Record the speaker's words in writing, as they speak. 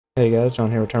Hey guys,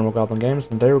 John here with Terminal Goblin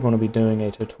Games, and today we're going to be doing a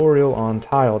tutorial on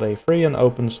Tiled, a free and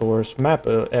open source map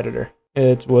editor.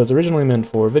 It was originally meant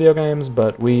for video games,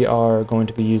 but we are going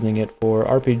to be using it for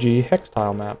RPG hex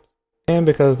tile maps. And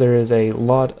because there is a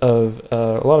lot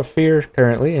of fear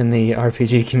currently in the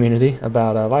RPG community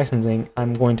about licensing,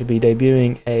 I'm going to be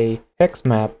debuting a hex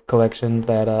map collection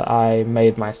that I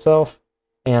made myself.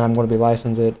 And I'm going to be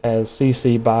licensing it as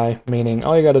CC BY, meaning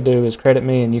all you got to do is credit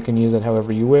me and you can use it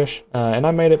however you wish. And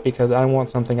I made it because I want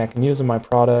something I can use in my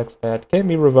products that can't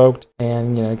be revoked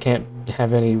and can't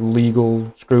have any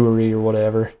legal screwery or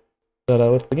whatever. But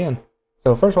let's begin.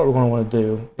 So first, what we're going to want to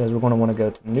do is we're going to want to go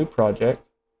to New Project,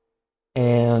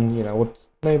 and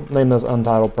let's name this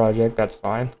Untitled Project. That's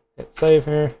fine. Hit Save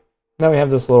here. Now we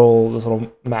have this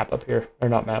little map up here, or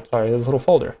not map, sorry, this little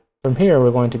folder. From here,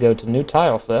 we're going to go to New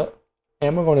Tile Set.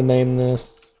 And we're going to name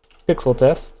this Pixel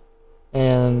Test.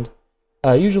 And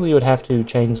usually you would have to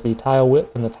change the tile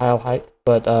width and the tile height,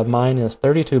 but mine is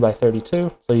 32 by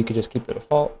 32, so you could just keep the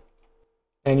default.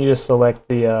 And you just select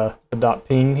the dot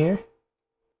ping here,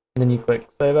 and then you click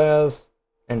Save As,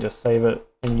 and just save it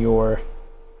in your,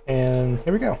 and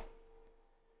here we go.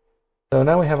 So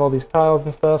now we have all these tiles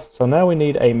and stuff, so now we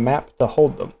need a map to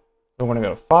hold them. So we're going to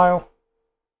go to File,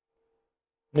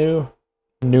 New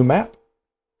Map.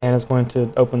 And it's going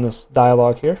to open this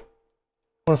dialog here.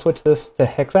 I'm going to switch this to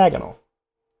hexagonal.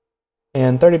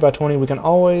 And 30 by 20, we can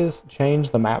always change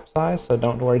the map size, so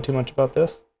don't worry too much about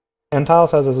this. And tile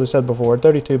size, as we said before,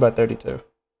 32 by 32. So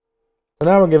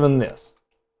now we're given this.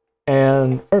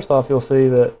 And first off, you'll see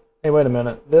that, hey, wait a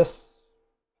minute,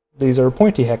 these are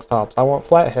pointy hex tops. I want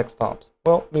flat hex tops.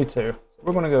 Well, me too. So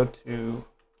we're going to go to,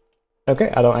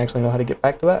 okay, I don't actually know how to get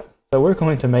back to that. So we're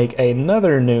going to make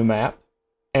another new map.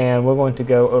 And we're going to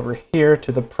go over here to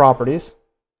the properties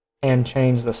and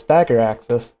change the stagger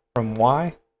axis from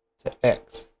Y to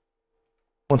X.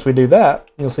 Once we do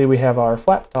that, you'll see we have our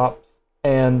flat tops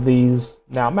and these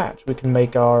now match. We can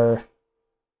make our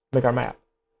map.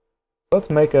 So let's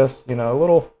make us, a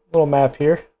little map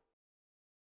here.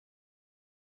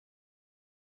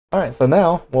 All right, so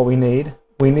now what we need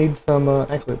some,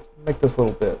 actually let's make this a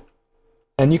little bit.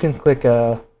 And you can click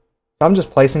I'm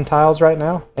just placing tiles right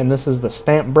now, and this is the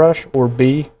stamp brush, or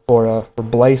B for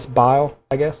Blaze Bile,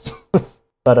 I guess.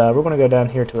 But we're going to go down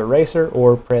here to Eraser,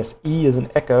 or press E as an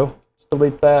echo. Just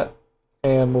delete that,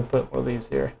 and we'll put one of these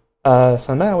here.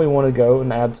 So now we want to go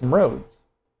and add some roads.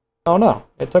 Oh no,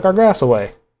 it took our grass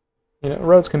away.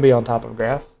 Roads can be on top of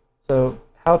grass. So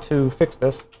how to fix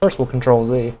this? First we'll Control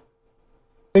Z.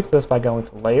 Fix this by going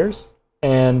to Layers,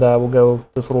 and we'll go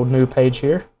this little new page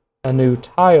here, a new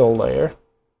tile layer.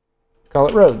 Call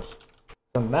it roads.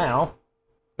 So now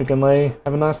we can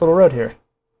have a nice little road here.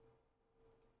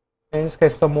 And in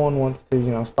case someone wants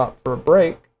to, stop for a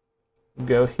break,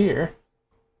 go here.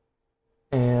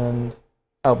 And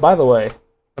oh, by the way,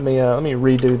 let me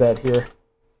redo that here.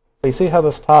 So you see how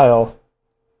this tile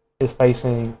is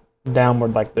facing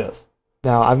downward like this.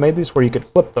 Now I've made these where you could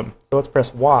flip them. So let's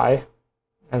press Y,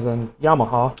 as in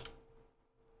Yamaha,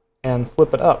 and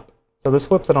flip it up. So this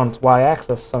flips it on its Y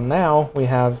axis. So now we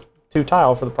have 2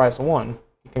 tile for the price of 1.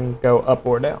 You can go up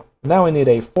or down. Now we need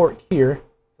a fork here,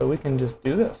 so we can just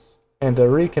do this. And to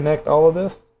reconnect all of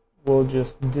this, we'll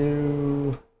just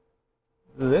do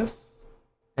this,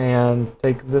 and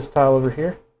take this tile over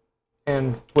here,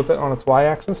 and flip it on its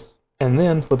Y-axis, and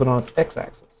then flip it on its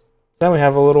X-axis. So now we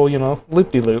have a little,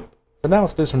 loop-de-loop. So now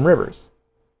let's do some rivers.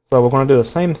 So we're going to do the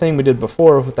same thing we did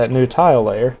before with that new tile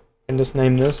layer, and just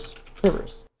name this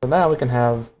rivers. So now we can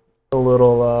have a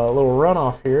little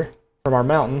runoff here from our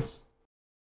mountains.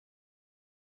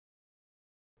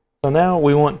 So now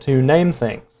we want to name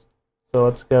things. So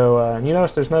let's go, and you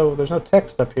notice there's no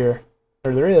text up here.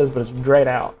 Or there is, but it's grayed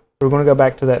out. We're going to go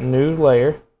back to that new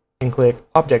layer and click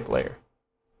Object Layer.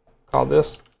 Call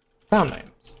this Town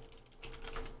Names.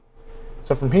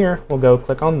 So from here, we'll go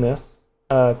click on this,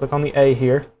 click on the A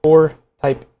here, or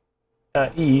type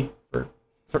E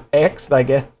for X, I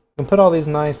guess, and put all these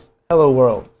nice hello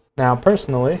worlds. Now,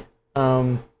 personally,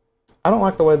 I don't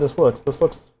like the way this looks.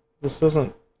 This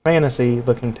isn't fantasy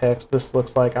looking text. This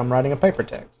looks like I'm writing a paper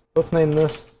text. Let's name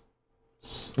this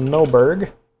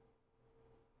Snowberg.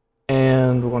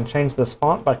 And we're going to change this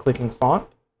font by clicking Font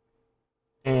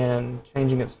and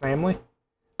changing its family.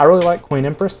 I really like Queen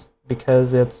Empress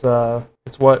because it's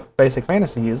what Basic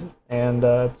Fantasy uses, and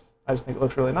I just think it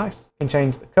looks really nice. You can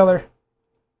change the color.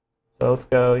 So let's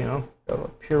go, go to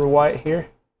pure white here.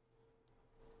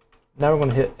 Now we're going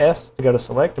to hit S to go to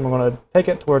select, and we're going to take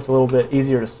it to where it's a little bit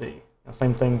easier to see. Now,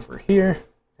 same thing for here,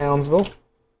 Townsville,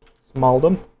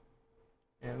 Smaldom,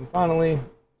 and finally,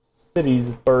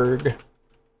 Citiesburg.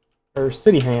 or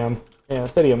Cityham, yeah,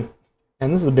 Cityham.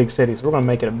 And this is a big city, so we're going to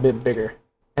make it a bit bigger.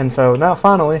 And so now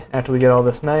finally, after we get all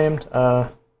this named, I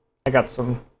got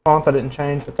some fonts I didn't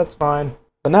change, but that's fine.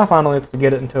 But now finally it's to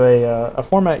get it into a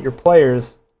format your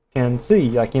players can see,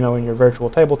 like, you know, in your virtual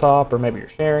tabletop, or maybe you're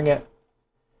sharing it.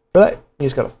 For that, you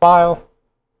just go to File,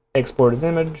 Export as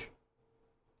Image,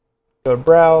 go to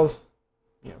Browse,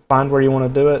 you know, find where you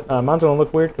want to do it. Mine's going to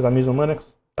look weird because I'm using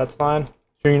Linux. That's fine.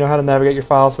 Sure you know how to navigate your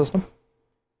file system.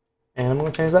 And I'm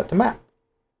going to change that to map.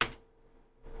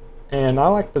 And I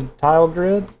like the tile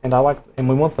grid, and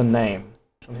we want the name.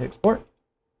 So I'm going to hit export.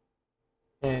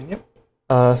 And yep.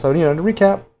 So, you know, to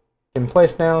recap, you can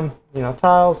place down, you know,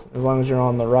 tiles as long as you're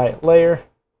on the right layer.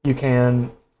 You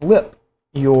can flip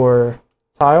your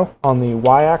tile on the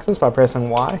y-axis by pressing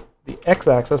Y, the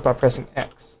x-axis by pressing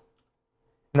X.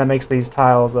 And that makes these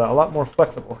tiles a lot more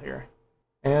flexible here.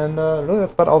 And really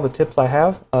that's about all the tips I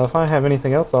have. If I have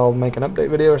anything else, I'll make an update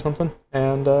video or something.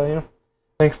 And, you know,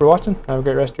 thanks for watching. Have a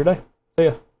great rest of your day. See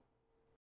ya.